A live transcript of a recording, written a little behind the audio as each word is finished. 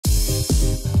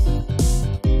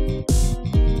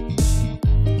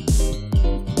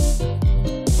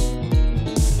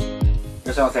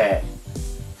っしゃいませ。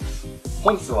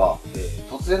本日は、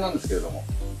突然なんですけれども、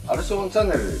アルシオンチャン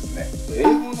ネルでですね、英語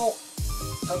の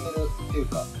チャンネルっていう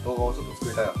か動画をちょっと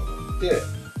作りたいなと思って、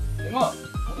も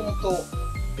ともと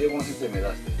英語の先生目指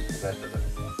してやってたんで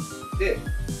すね。で、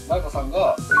舞香さん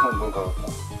が日本文化学科、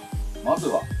まず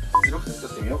は実力テスト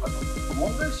してみようかと。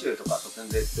問題集とか書店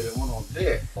で言ってるもの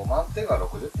で、満点が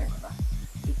60点かな。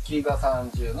筆記が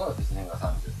30のリスニングが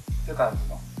30っていう感じ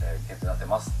の点となって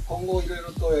ます。今後いろい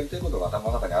ろとやりたいことが頭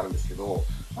の中にあるんですけど、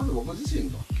まず僕自身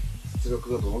の実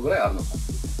力がどのぐらいあるのか。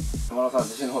山田さん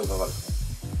自身の方いかがで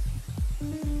す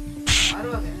か？あ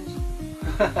るわけないでしょ。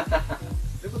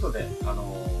ということで、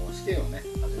試験をね、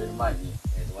始める前に、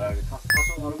我々多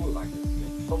少なるものが入ってるんで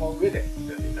すけど、その上でやって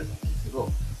いきたいと思うんですけど、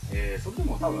それで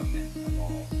も多分ね、満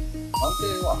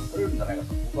点は取れるんじゃないか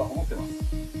と僕は思ってますっ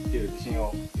ていう自信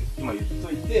を今言っ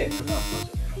といて、それならどうし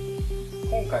ようね。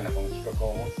今回のこの企画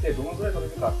を持ってどのぐらい取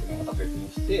れるかっていうのをまた別に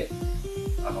して、こ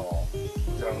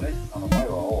ちらのね、前話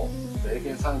を英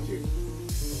検3級に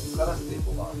受からせてい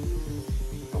こうかなってい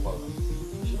うところなんです。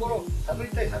日頃喋り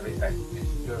たいってね、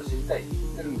いろいろ知りたいって言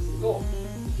ってるんですけど、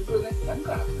結局ね、何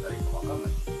から始めたらいいか分かんな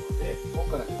いっていうので、今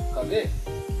回の結果で、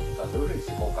さあどういうふうにし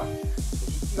ていこうか。筆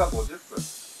記が50分、リス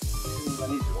ニングが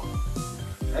25分。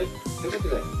はい、というこ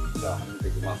とで、じゃあ始めて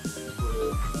いきます。こうい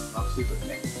うマークシートに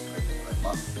ね、書いてもらい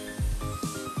ます。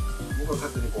僕は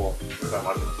勝手にこう、これから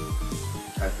丸めます。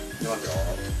はい、いきますよ。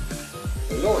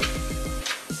用意、ス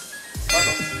ター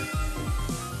ト。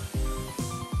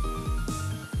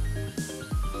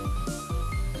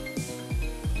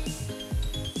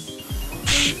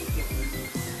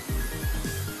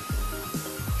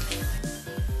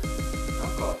なん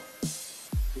か、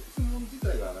質問自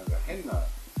体がなんか変な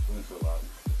文章があるんで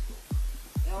す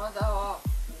けど。山田は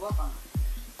おバカなん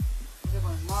で、こ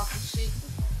のマークシート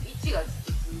の位置が続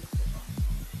くと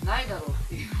かないだろうっ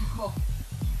ていうのをい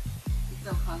つ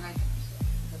も考えてまし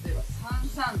た。例えば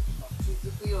33とか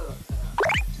続くようだったらち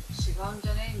ょっと違うんじ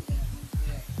ゃねみたいな感じ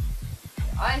で、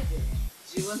あえてね、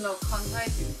自分の考え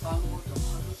てる番号と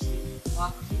外してマ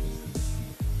ークする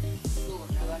ことを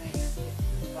長年やって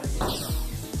疲れてるから。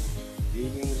リ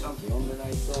ーディングちゃんと読んでな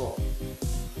いと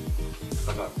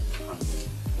だから感じ。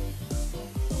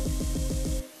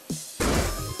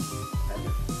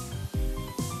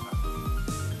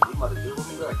今で15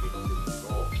分ぐらい経過してるんですけ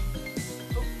ど、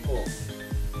ちょっと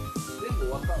全部終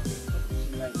わったんで、ちょっと自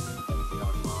信ないんで、見せ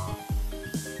直します。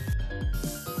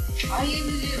ING のね、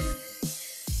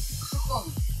過去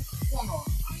の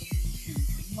ING の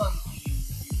今の ING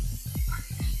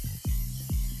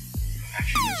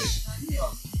何よ。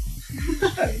う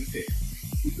せ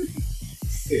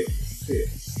え。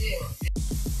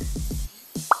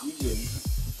22分。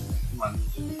今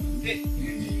22分で、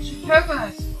早くな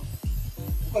いですよ。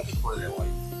僕はちょっとこれで終わ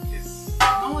りです。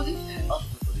何もできてない。あとちょ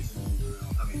っとリスニング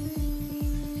のために、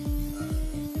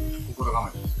心構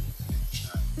えてます。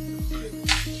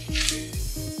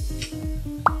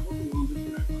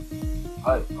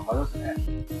はい、頑張りますね。ち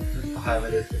ょっと早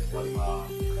めですけど終わりま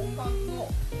す。本番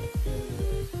の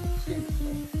試験ですと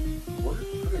50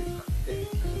分ぐらい使って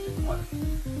最初まで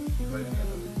これでやった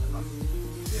と思います。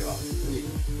では次、リ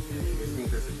スニング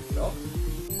テストですよ。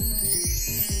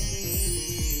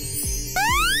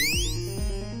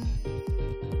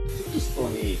テキスト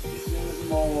にリスニン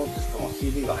グのテストの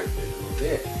CD が入っているの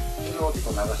で、それを結構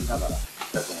流しながらいき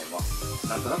たいと思います。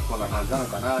なんとなくこんな感じなの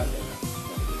かなみたいな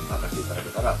参加していただけ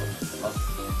たらと思っていま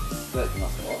す。では行きま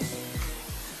すよ。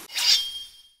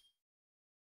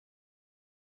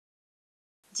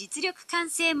実力完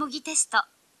成模擬テスト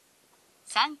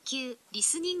3級リ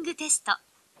スニングテスト。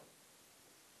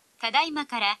ただいま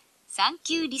から3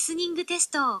級リスニングテス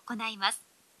トを行います。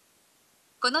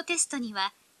このテストに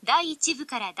は第1部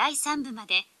から第3部ま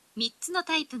で3つの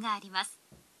タイプがあります。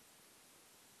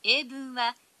英文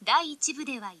は第1部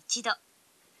では1度、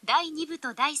第2部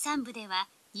と第3部では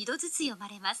2度ずつ読ま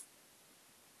れます。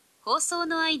放送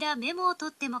の間メモを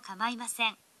取っても構いませ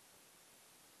ん。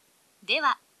で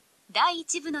は、第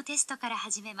1部のテストから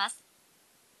始めます。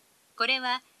これ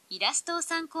はイラストを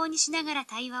参考にしながら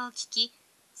対話を聞き、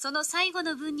その最後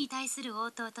の文に対する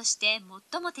応答として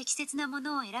最も適切なも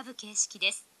のを選ぶ形式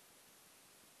です。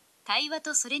対話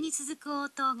とそれに続く応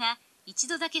答が一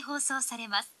度だけ放送され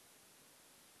ます。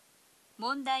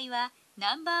問題は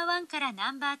ナンバー1から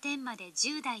ナンバー10まで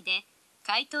10題で、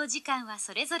回答時間は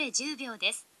それぞれ10秒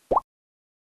です。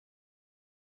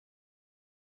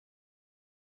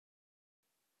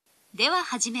では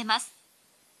始めます。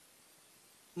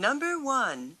Number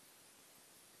 1.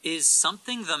 Is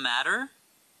something the matter?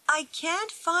 I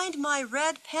can't find my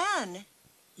red pen.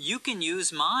 You can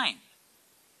use mine.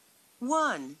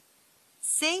 1.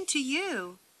 Same to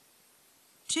you.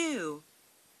 2.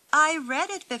 I read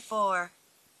it before.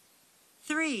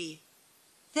 3.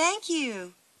 Thank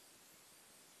you.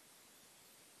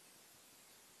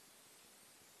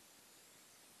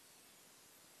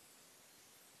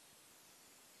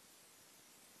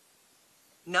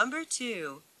 Number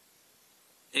 2.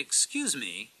 Excuse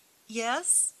me,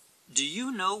 Yes? do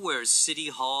you know where City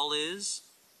Hall is?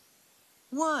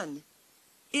 1.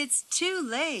 It's too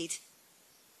late.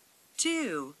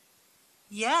 2.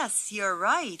 Yes, you're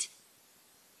right.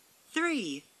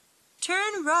 3.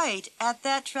 Turn right at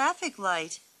that traffic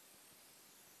light.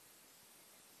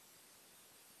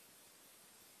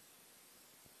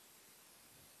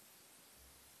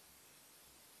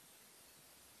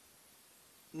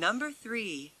 Number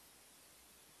 3.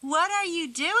 What are you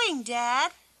doing,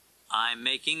 Dad? I'm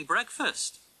making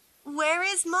breakfast. Where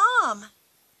is Mom?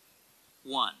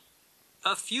 1.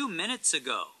 A few minutes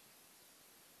ago.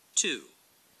 2.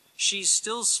 She's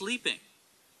still sleeping.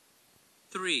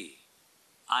 3.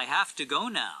 I have to go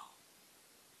now.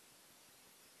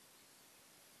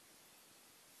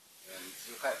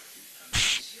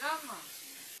 知らんがな。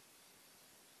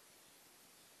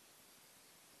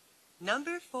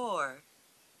 Number 4.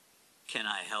 Can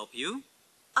I help you?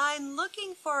 I'm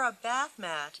looking for a bath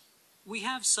mat. We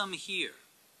have some here.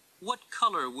 What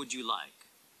color would you like?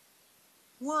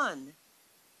 1.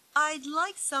 I'd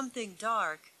like something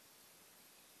dark.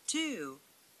 2.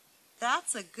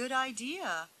 That's a good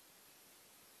idea.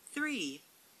 3.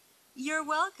 You're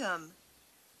welcome.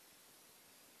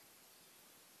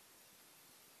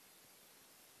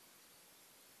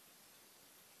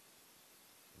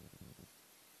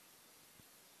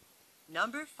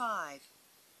 Number 5.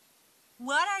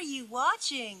 What are you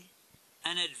watching?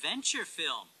 An adventure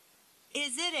film.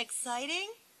 Is it exciting?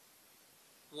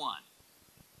 1.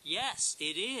 Yes,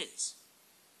 it is.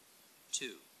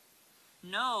 2.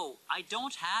 No, I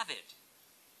don't have it.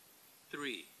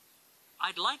 3.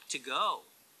 I'd like to go.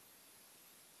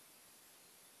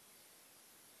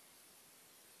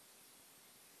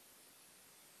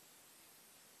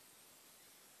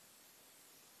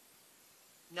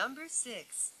 Number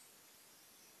 6.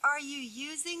 Are you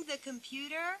using the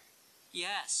computer?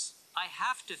 Yes, I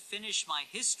have to finish my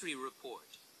history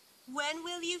report. When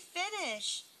will you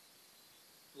finish?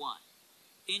 1.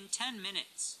 In 10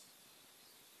 minutes.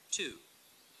 2.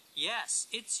 Yes,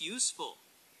 it's useful.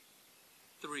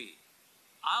 3.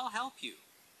 I'll help you.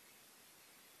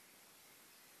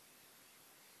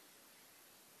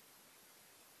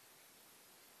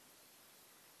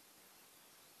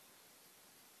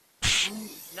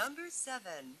 Number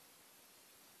 7.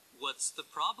 What's the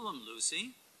problem,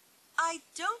 Lucy? I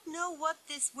don't know what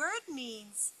this word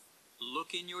means.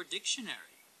 Look in your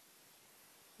dictionary.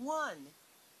 1.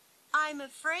 I'm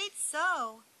afraid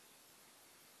so.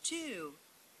 2.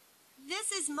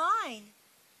 This is mine.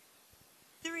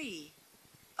 3.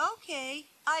 Okay,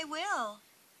 I will.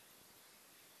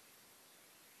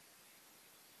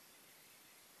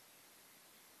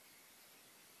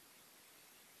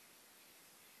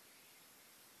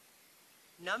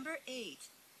 Number 8.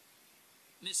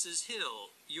 Mrs. Hill,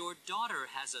 your daughter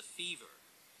has a fever.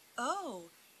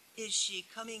 Oh, is she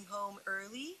coming home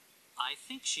early? I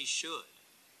think she should.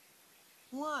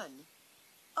 1.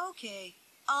 Okay,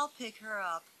 I'll pick her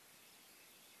up.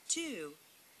 2.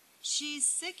 She's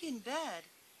sick in bed.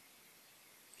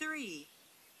 3.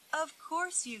 Of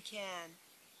course you can.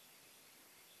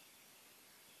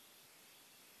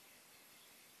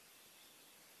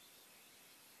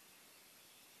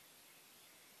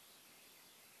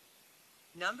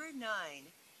 Number 9.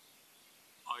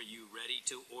 Are you ready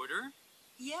to order?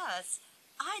 Yes,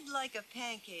 I'd like a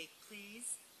pancake,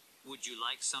 please. Would you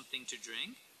like something to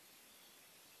drink?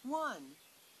 1.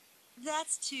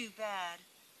 That's too bad.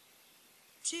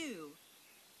 2.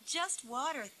 Just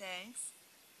water, thanks.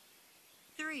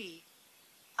 3.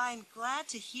 I'm glad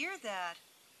to hear that.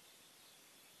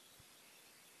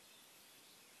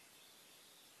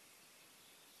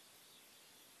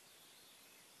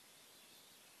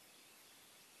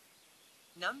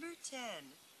 Number 10.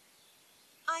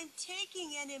 I'm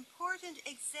taking an important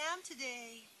exam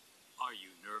today. Are you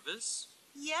nervous?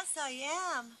 Yes, I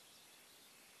am.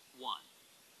 1.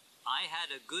 I had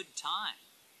a good time.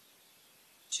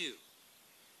 2.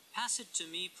 Pass it to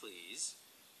me, please.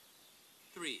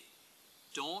 3.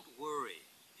 Don't worry.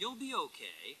 You'll be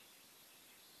okay.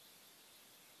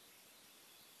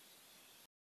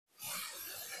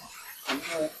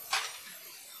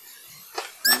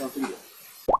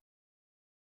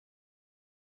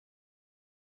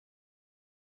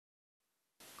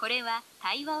 これは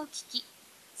対話を聞き、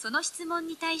その質問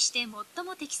に対して最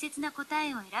も適切な答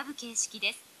えを選ぶ形式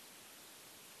です。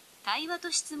対話と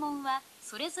質問は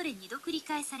それぞれ2度繰り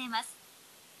返されます。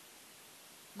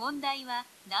問題は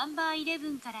ナンバー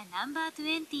11からナンバー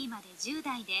20まで10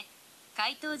題で、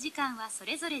回答時間はそ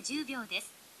れぞれ10秒で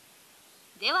す。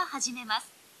では始めま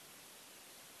す。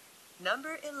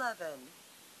Number 11.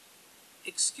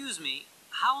 Excuse me,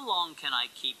 how long can I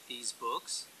keep these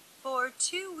books? For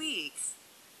 2 weeks,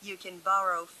 you can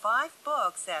borrow 5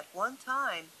 books at one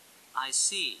time. I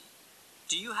see.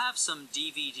 Do you have some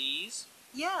DVDs?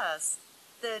 Yes,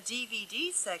 the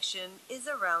DVD section is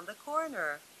around the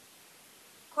corner.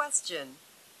 Question.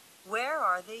 Where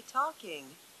are they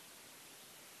talking?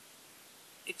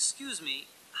 Excuse me,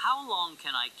 how long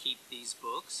can I keep these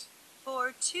books?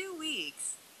 For 2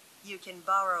 weeks, you can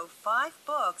borrow 5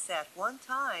 books at one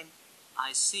time.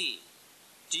 I see.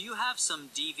 Do you have some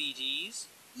DVDs?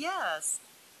 Yes,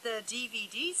 the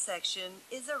DVD section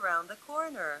is around the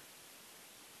corner.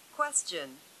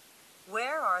 Question.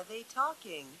 Where are they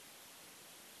talking?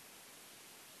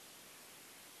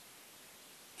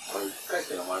 これ1回し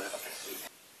か読まれなかったですよね。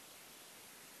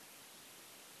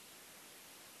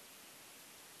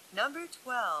Number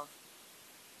 12.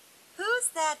 Who's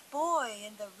that boy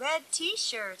in the red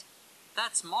t-shirt?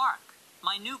 That's Mark,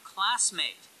 my new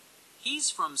classmate.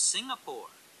 He's from Singapore.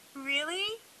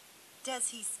 Really? Does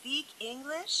he speak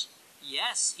English?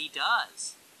 Yes, he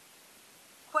does.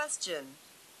 Question.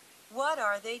 What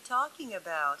are they talking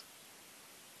about?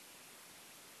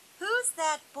 Who's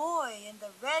that boy in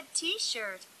the red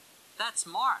t-shirt? That's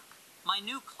Mark, my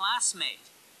new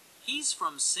classmate. He's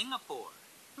from Singapore.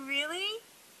 Really?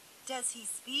 Does he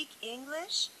speak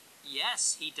English?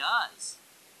 Yes, he does.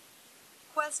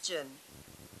 Question.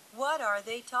 What are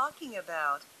they talking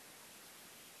about?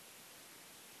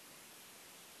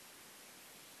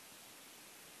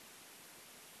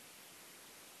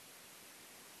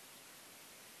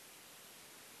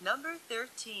 Number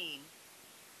 13.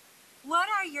 What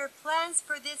are your plans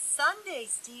for this Sunday,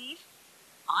 Steve?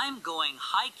 I'm going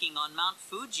hiking on Mount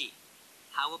Fuji.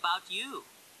 How about you?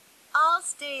 I'll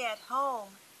stay at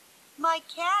home. My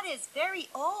cat is very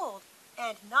old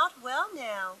and not well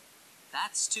now.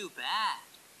 That's too bad.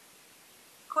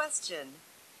 Question.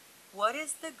 What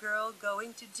is the girl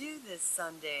going to do this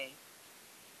Sunday?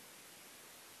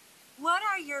 What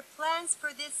are your plans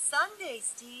for this Sunday,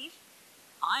 Steve?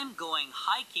 I'm going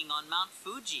hiking on Mount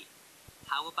Fuji.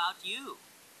 How about you?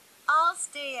 I'll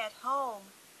stay at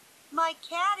home. My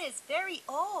cat is very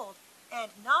old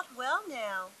and not well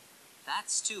now.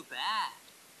 That's too bad.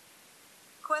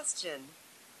 Question.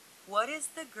 What is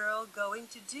the girl going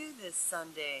to do this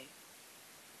Sunday?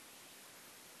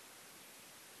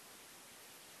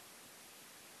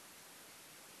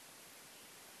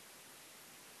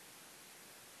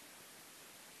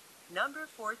 Number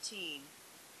 14.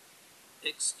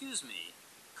 Excuse me,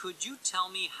 could you tell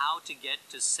me how to get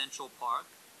to Central Park?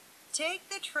 Take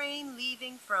the train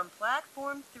leaving from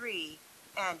platform 3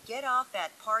 and get off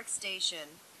at Park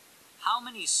Station. How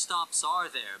many stops are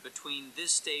there between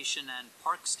this station and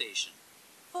Park Station?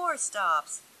 4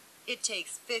 stops. It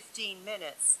takes 15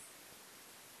 minutes.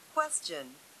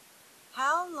 Question.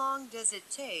 How long does it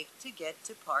take to get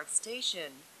to Park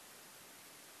Station?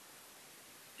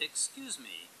 Excuse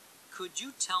me, could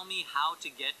you tell me how to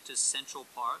get to Central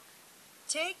Park?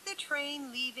 Take the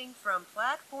train leaving from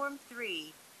platform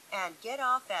 3 and get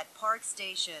off at Park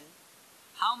Station.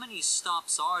 How many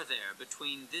stops are there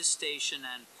between this station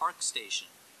and Park Station?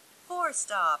 4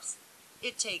 stops.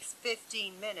 It takes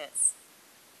 15 minutes.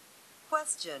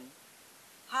 Question.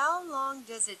 How long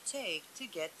does it take to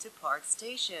get to Park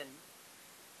Station?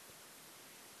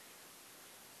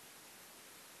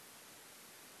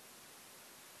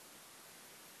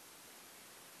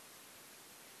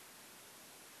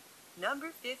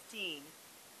 Number 15.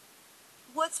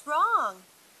 What's wrong?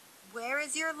 Where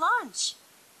is your lunch?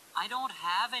 I don't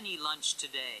have any lunch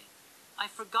today. I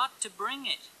forgot to bring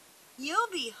it.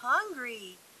 You'll be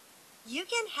hungry. You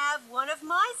can have one of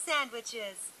my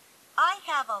sandwiches. I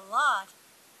have a lot.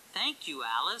 Thank you,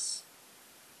 Alice.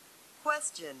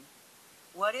 Question.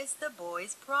 What is the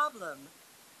boy's problem?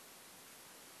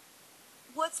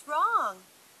 What's wrong?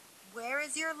 Where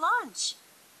is your lunch?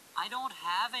 I don't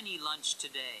have any lunch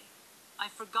today. I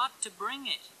forgot to bring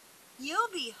it. You'll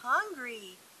be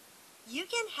hungry. You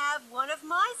can have one of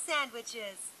my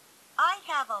sandwiches. I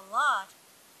have a lot.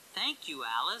 Thank you,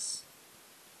 Alice.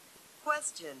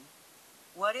 Question.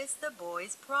 What is the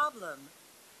boy's problem?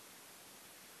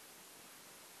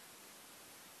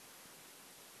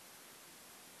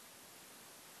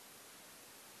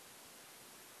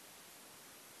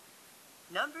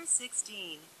 Number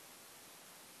 16.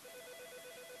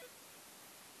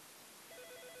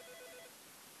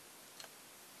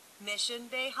 Mission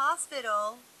Bay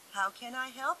Hospital. How can I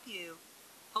help you?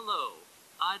 Hello,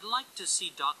 I'd like to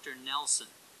see Dr. Nelson.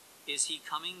 Is he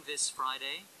coming this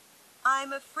Friday?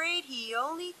 I'm afraid he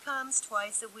only comes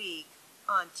twice a week,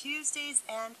 on Tuesdays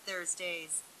and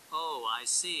Thursdays. Oh, I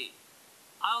see.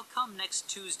 I'll come next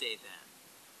Tuesday then.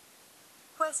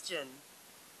 Question.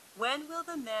 When will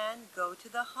the man go to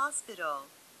the hospital?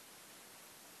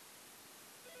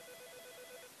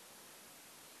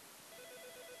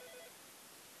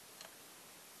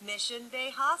 Mission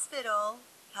Bay Hospital.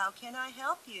 How can I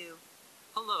help you?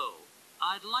 Hello,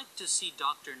 I'd like to see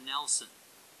Dr. Nelson.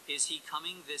 Is he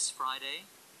coming this Friday?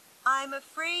 I'm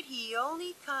afraid he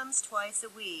only comes twice a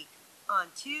week, on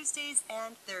Tuesdays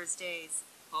and Thursdays.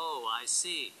 Oh, I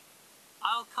see.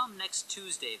 I'll come next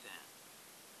Tuesday then.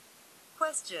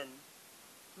 Question.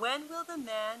 When will the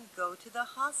man go to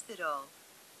the hospital?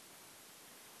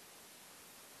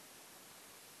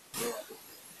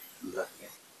 いいです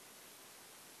ね。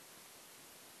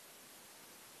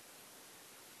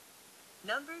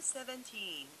 Number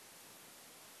 17.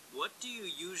 What do you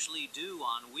usually do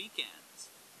on weekends?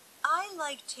 I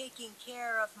like taking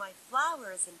care of my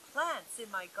flowers and plants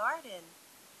in my garden.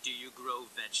 Do you grow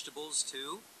vegetables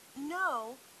too?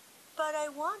 No, but I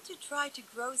want to try to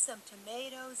grow some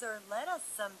tomatoes or lettuce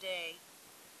someday.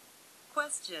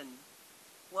 Question.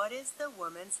 What is the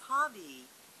woman's hobby?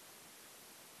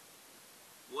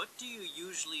 What do you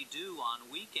usually do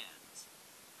on weekends?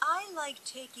 I like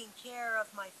taking care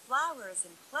of my flowers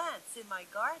and plants in my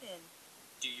garden.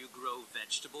 Do you grow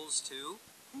vegetables too?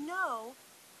 No,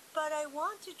 but I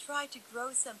want to try to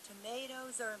grow some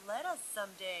tomatoes or lettuce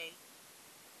someday.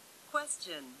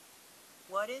 Question.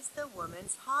 What is the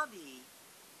woman's hobby?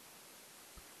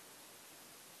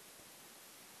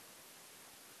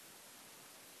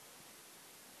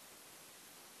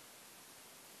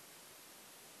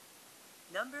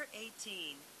 Number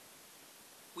 18.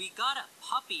 We got a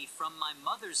puppy from my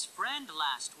mother's friend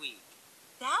last week.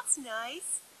 That's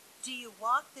nice. Do you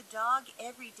walk the dog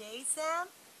every day, Sam?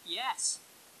 Yes,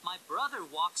 my brother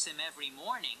walks him every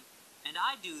morning, and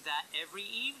I do that every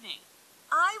evening.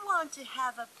 I want to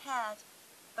have a pet,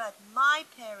 but my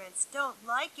parents don't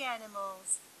like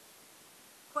animals.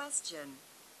 Question.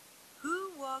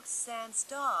 Who walks Sam's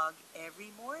dog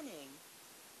every morning?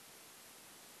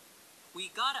 We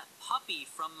got a puppy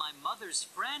from my mother's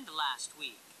friend last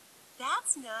week.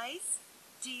 That's nice.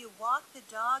 Do you walk the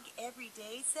dog every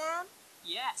day, Sam?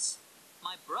 Yes,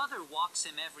 my brother walks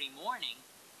him every morning,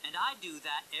 and I do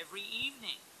that every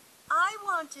evening. I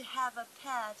want to have a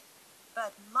pet,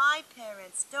 but my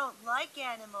parents don't like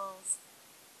animals.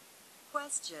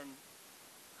 Question.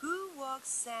 Who walks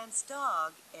Sam's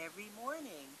dog every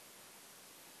morning?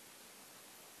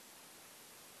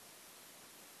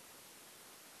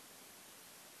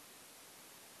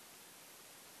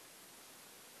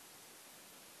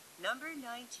 Number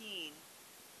 19.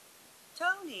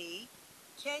 Tony,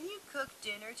 can you cook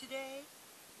dinner today?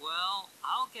 Well,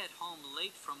 I'll get home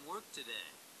late from work today,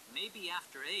 maybe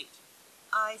after 8.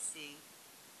 I see.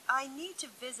 I need to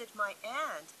visit my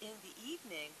aunt in the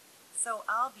evening, so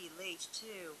I'll be late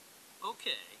too.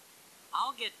 Okay,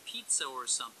 I'll get pizza or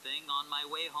something on my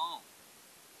way home.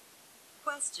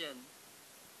 Question.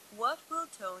 What will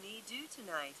Tony do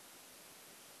tonight?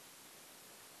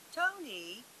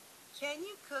 Tony, can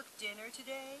you cook dinner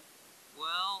today?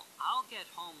 Well, I'll get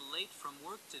home late from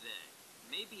work today,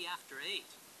 maybe after 8.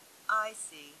 I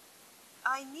see.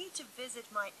 I need to visit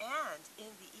my aunt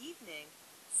in the evening,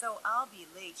 so I'll be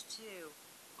late too.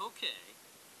 Okay,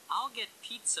 I'll get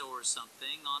pizza or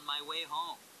something on my way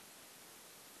home.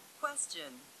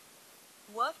 Question.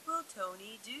 What will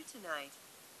Tony do tonight?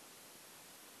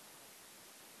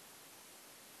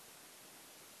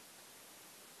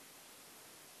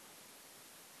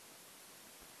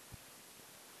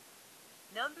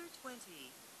 Number 20.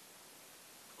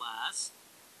 Class,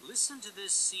 listen to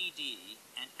this CD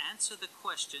and answer the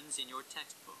questions in your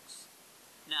textbooks.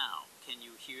 Now, can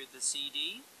you hear the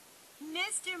CD?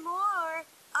 Mr. Moore,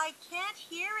 I can't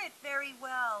hear it very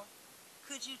well.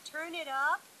 Could you turn it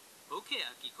up? Okay,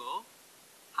 Akiko.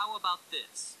 How about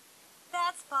this?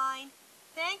 That's fine.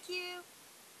 Thank you.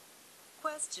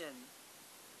 Question.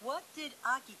 What did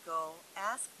Akiko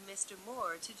ask Mr.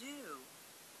 Moore to do?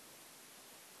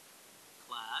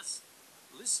 Class,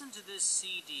 listen to this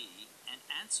CD and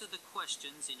answer the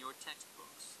questions in your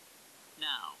textbooks.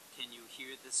 Now, can you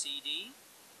hear the CD?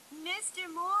 Mr.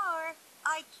 Moore,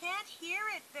 I can't hear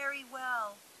it very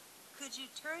well. Could you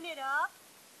turn it up?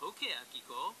 Okay,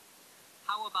 Akiko.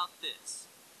 How about this?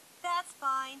 That's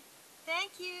fine.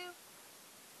 Thank you.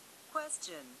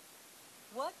 Question.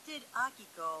 What did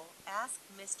Akiko ask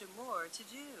Mr. Moore to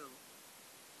do?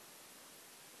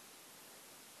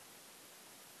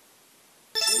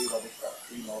 ができたら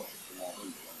次の質問をど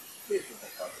んどんしてそこ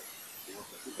から仕事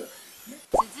をしていくんですね。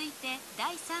続いて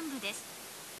第3部です。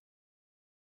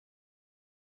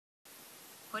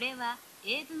これは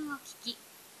英文を聞き、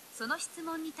その質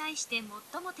問に対して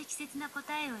最も適切な答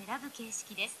えを選ぶ形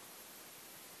式です。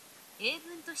英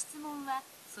文と質問は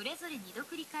それぞれ2度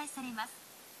繰り返されます。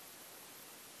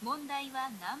問題は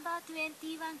ナンバー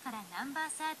21からナンバ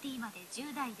ー30まで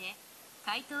10題で、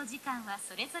回答時間は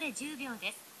それぞれ10秒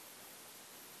です。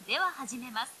では始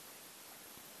めます。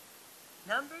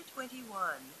Number 21.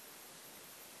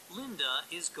 Linda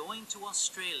is going to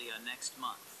Australia next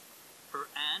month. Her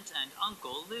aunt and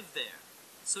uncle live there,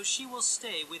 so she will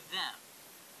stay with them.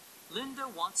 Linda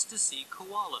wants to see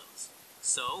koalas,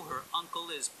 so her uncle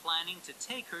is planning to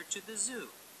take her to the zoo.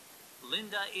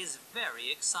 Linda is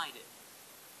very excited.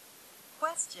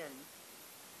 Question.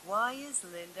 Why is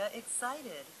Linda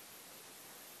excited?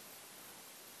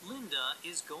 Linda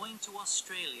is going to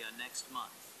Australia next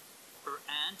month. Her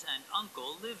aunt and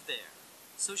uncle live there,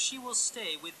 so she will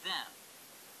stay with them.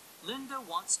 Linda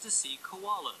wants to see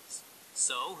koalas,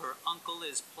 so her uncle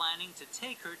is planning to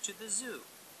take her to the zoo.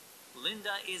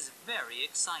 Linda is very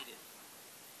excited.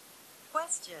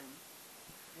 Question.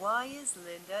 Why is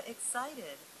Linda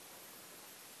excited?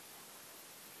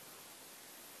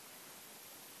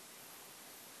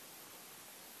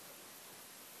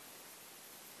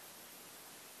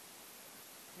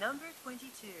 Number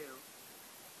 22.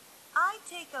 I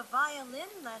take a violin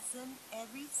lesson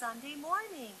every Sunday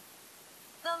morning.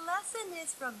 The lesson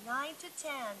is from 9 to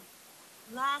 10.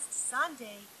 Last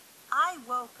Sunday, I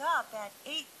woke up at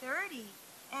 8:30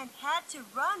 and had to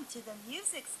run to the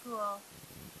music school.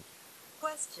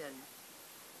 Question.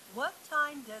 What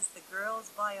time does the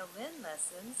girls' violin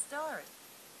lesson start?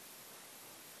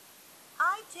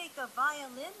 I take a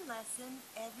violin lesson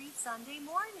every Sunday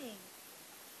morning.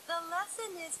 The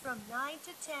lesson is from 9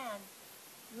 to 10.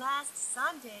 Last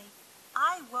Sunday,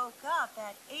 I woke up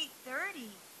at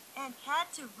 8:30 and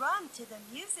had to run to the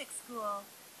music school.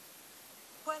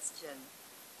 Question.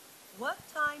 What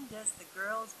time does the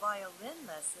girls' violin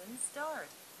lesson start?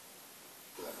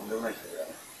 とんでもない人だよ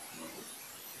ね。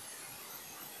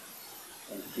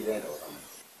聞いてないとわかんない。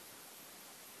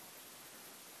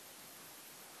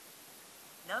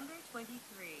Number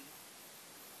 23.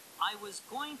 I was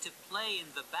going to play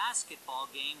in the basketball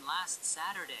game last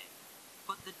Saturday,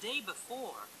 but the day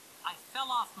before, I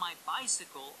fell off my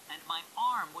bicycle and my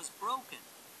arm was broken.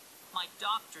 My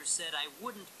doctor said I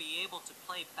wouldn't be able to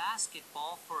play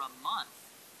basketball for a month.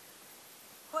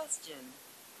 Question.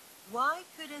 Why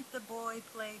couldn't the boy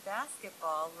play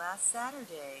basketball last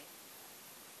Saturday?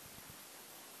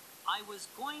 I was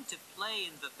going to play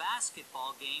in the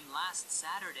basketball game last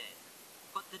Saturday,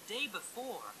 but the day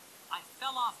before, I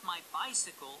fell off my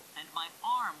bicycle and my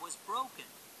arm was broken.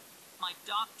 My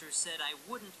doctor said I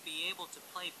wouldn't be able to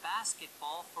play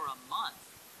basketball for a month.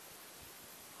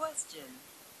 Question.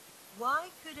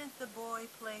 Why couldn't the boy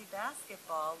play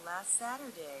basketball last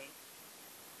Saturday?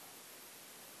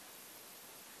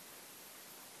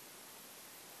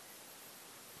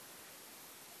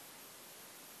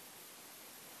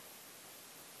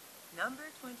 Number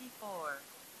 24.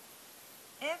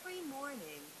 Every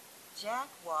morning, Jack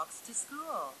walks to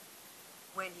school.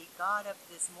 When he got up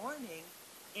this morning,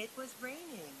 it was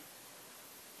raining.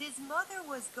 His mother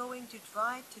was going to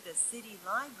drive to the city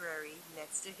library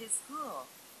next to his school,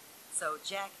 so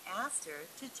Jack asked her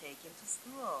to take him to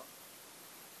school.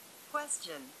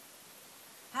 Question.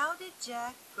 How did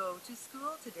Jack go to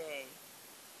school today?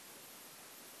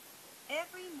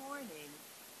 Every morning,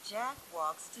 Jack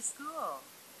walks to school.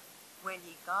 When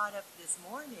he got up this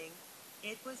morning,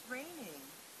 it was raining.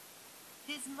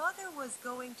 His mother was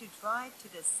going to drive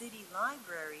to the city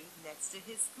library next to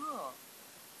his school,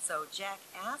 so Jack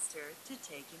asked her to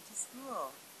take him to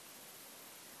school.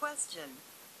 Question.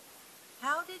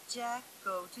 How did Jack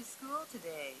go to school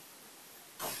today?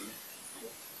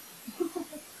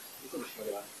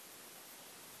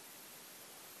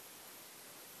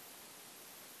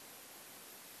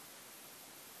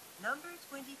 Number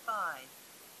 25.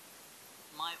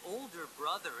 My older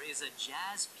brother is a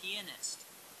jazz pianist.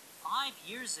 5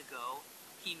 years ago,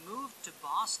 he moved to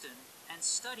Boston and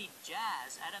studied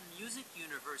jazz at a music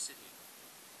university.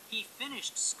 He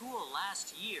finished school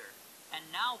last year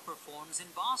and now performs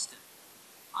in Boston.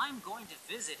 I'm going to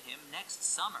visit him next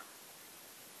summer.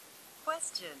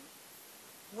 Question.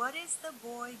 What is the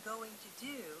boy going to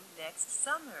do next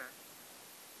summer?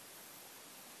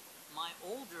 My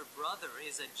older brother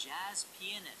is a jazz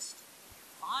pianist.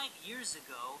 5 years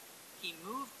ago, he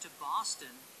moved to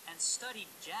Boston and studied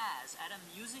jazz at a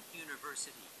music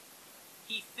university.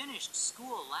 He finished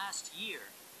school last year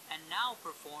and now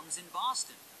performs in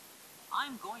Boston.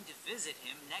 I'm going to visit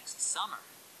him next summer.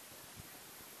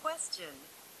 Question.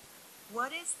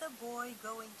 What is the boy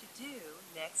going to do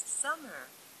next summer?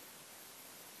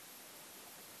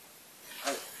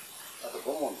 はい。あと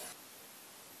5問です。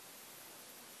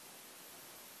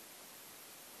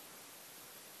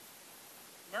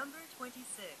Number 26.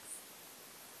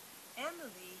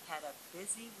 Emily had a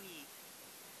busy week.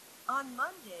 On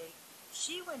Monday,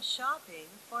 she went shopping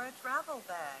for a travel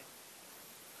bag.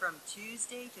 From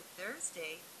Tuesday to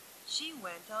Thursday, she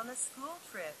went on a school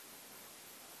trip.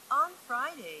 On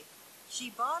Friday, she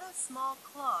bought a small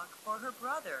clock for her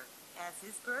brother as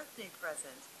his birthday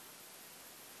present.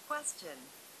 Question.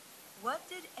 What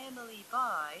did Emily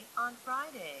buy on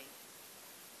Friday?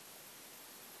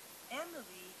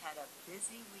 Emily had a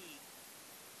busy week.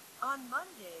 On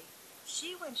Monday,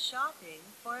 she went shopping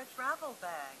for a travel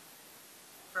bag.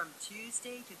 From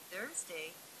Tuesday to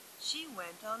Thursday, she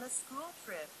went on a school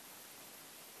trip.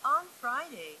 On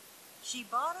Friday, she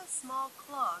bought a small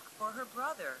clock for her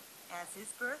brother as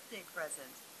his birthday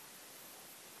present.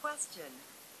 Question.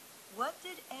 What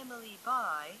did Emily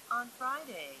buy on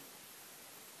Friday?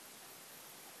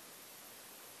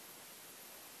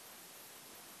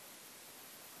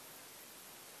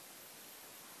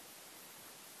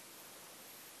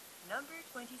 Number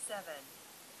 27.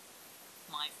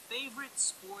 My favorite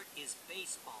sport is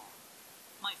baseball.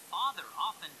 My father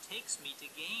often takes me to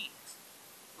games.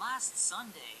 Last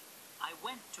Sunday, I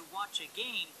went to watch a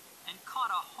game and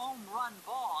caught a home run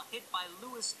ball hit by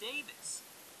Lewis Davis.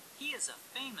 He is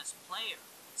a famous player,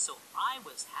 so I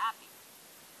was happy.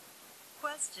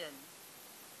 Question.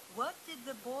 What did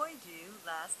the boy do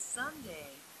last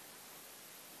Sunday?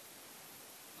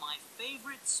 My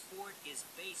favorite sport is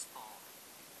baseball.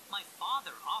 My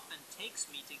father often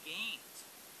takes me to games.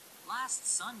 Last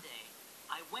Sunday,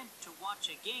 I went to watch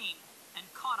a game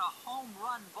and caught a home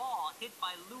run ball hit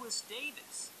by Lewis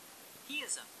Davis. He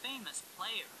is a famous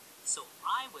player, so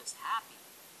I was happy.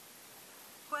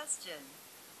 Question.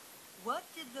 What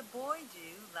did the boy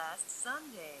do last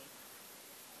Sunday?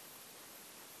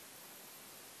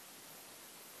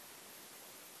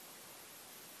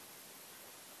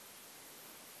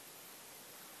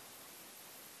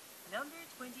 Number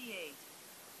 28.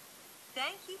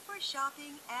 Thank you for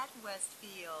shopping at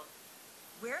Westfield.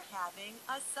 We're having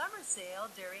a summer sale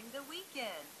during the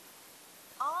weekend.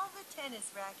 All the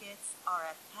tennis rackets are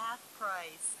at half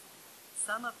price.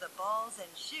 Some of the balls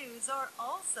and shoes are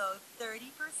also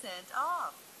 30%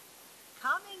 off.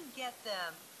 Come and get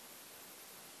them.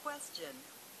 Question.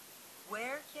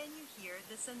 Where can you hear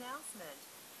this announcement?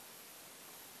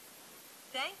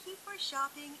 Thank you for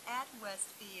shopping at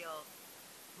Westfield.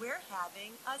 We're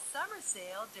having a summer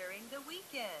sale during the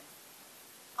weekend.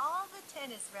 All the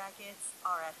tennis rackets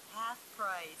are at half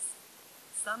price.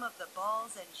 Some of the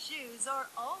balls and shoes are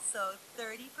also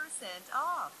 30%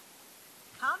 off.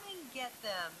 Come and get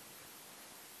them.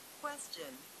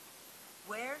 Question.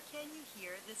 Where can you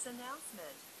hear this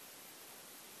announcement?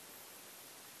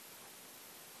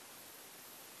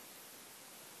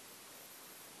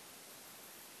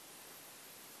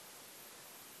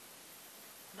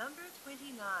 Number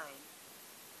 29.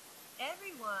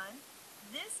 Everyone,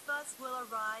 this bus will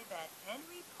arrive at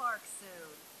Henry Park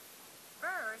soon.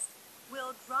 First,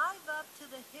 we'll drive up to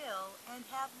the hill and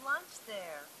have lunch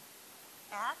there.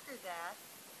 After that,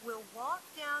 we'll walk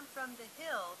down from the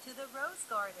hill to the Rose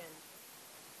Garden.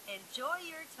 Enjoy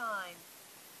your time.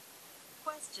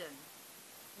 Question.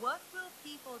 What will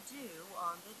people do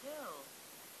on the hill?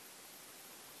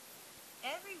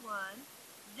 Everyone,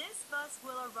 this bus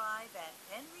will arrive at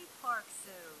Henry Park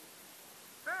soon.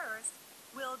 First,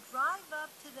 we'll drive up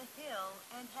to the hill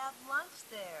and have lunch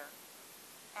there.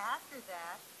 After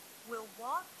that, we'll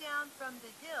walk down from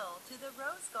the hill to the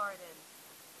Rose Garden.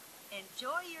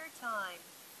 Enjoy your time.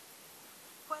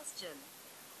 Question.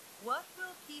 What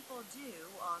will people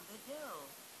do on the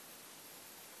hill?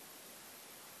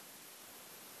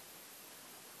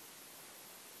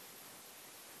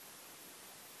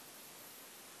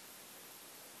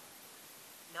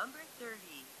 Number 30.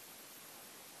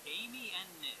 Amy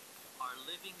and Nick are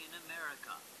living in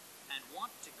America and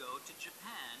want to go to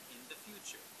Japan in the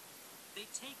future. They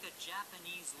take a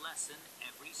Japanese lesson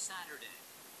every Saturday.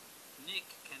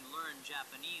 Nick can learn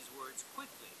Japanese words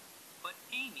quickly, but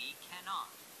Amy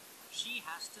cannot. She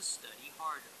has to study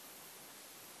harder.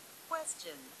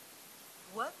 Question.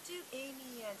 What do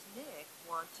Amy and Nick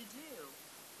want to do?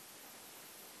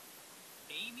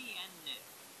 Amy and Nick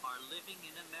are living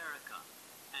in America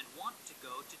and want to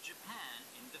go to Japan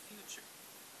in the future.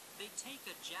 They take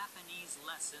a Japanese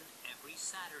lesson every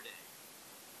Saturday.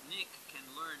 Nick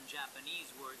can learn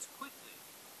Japanese words quickly,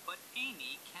 but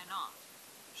Amy cannot.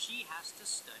 She has to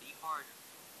study harder.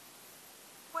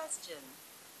 Question.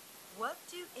 What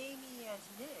do Amy and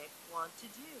Nick want to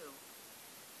do?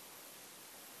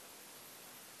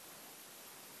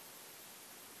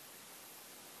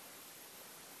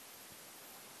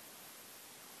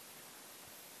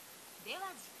 で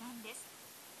は時間です。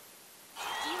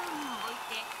記憶に置い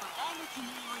て答えの記入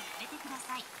をやめてくだ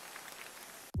さい。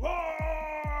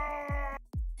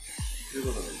という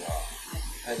ことで、じゃあ、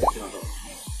はい、しましょう。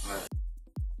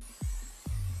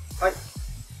はい。配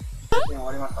信終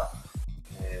わりました。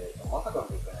まさかの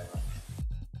結果になりました。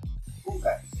今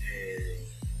回、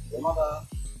山田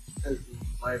最近、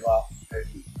前は最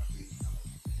近、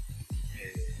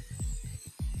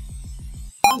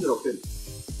36点です。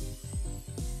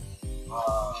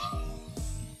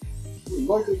意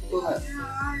外といったね。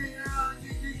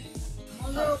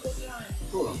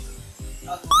そうなんで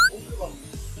すよ。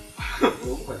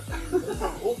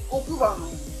奥歯の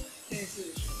点数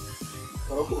でし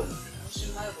ょ。奥歯に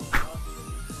なって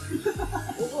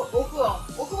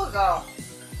奥歯が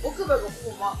ほ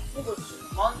ぼ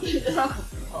満点じゃなかっ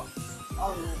たら、こ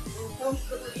の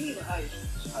企画意味がないでし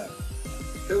ょ。はい。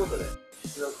ということで、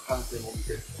実力完成模擬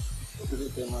テスト、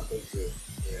60点満点中、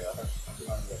私、作並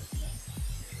がですね、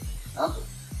なんと、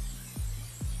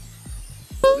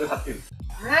18点です。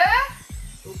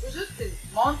60点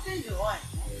満点じゃない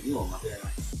の2問間違えま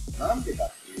した。なんでかっ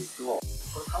ていうと、こ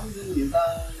れ完全に油断、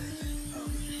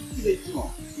筆記で1問、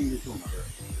筆記で1問間違えたん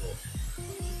ですけど、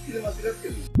筆記で間違って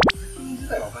るのに、作品自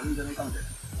体はおかしいんじゃないかみたいな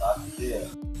のがあって、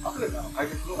後で解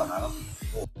決動画流すんですけ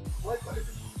ど、こうやって別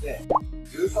にで、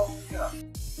13問目なんで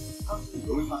す。単純に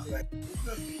読み間違え。僕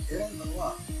が選んだの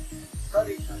は、2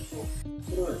人ちゃんと、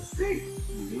それをステー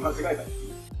キに見間違えたんです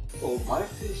よ。前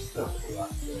振りしてたことがあっ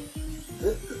て、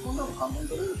絶対こんなの簡単に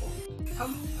取れると。ちゃん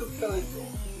と聞かないと、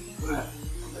これ、ち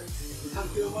ゃん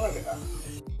と読まなきゃな。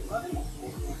今でも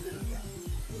僕もしてるんで、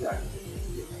いいやるんです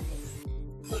よ。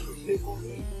それと成功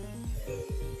に、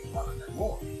まだね、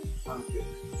もう3級、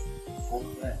5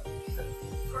分くらいまでしたり。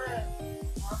これ、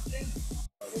満点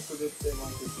60点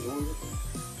満点中40点。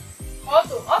あ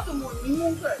ともう2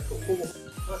問くらい。ほぼ。こ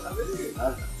れ喋れるようにな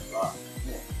るじゃないですか。ね、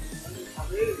喋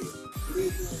れるように。フレー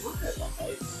ズをどっちやったら早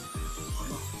いです。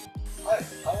はい、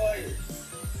かわいい。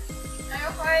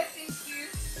はい、thank you.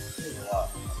 っていうのは、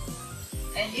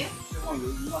And you? もう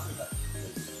言いませんから。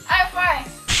I'm fine.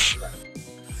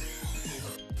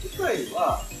 次回は、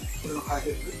これの解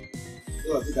説。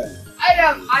では次回の。I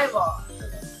love Iowa.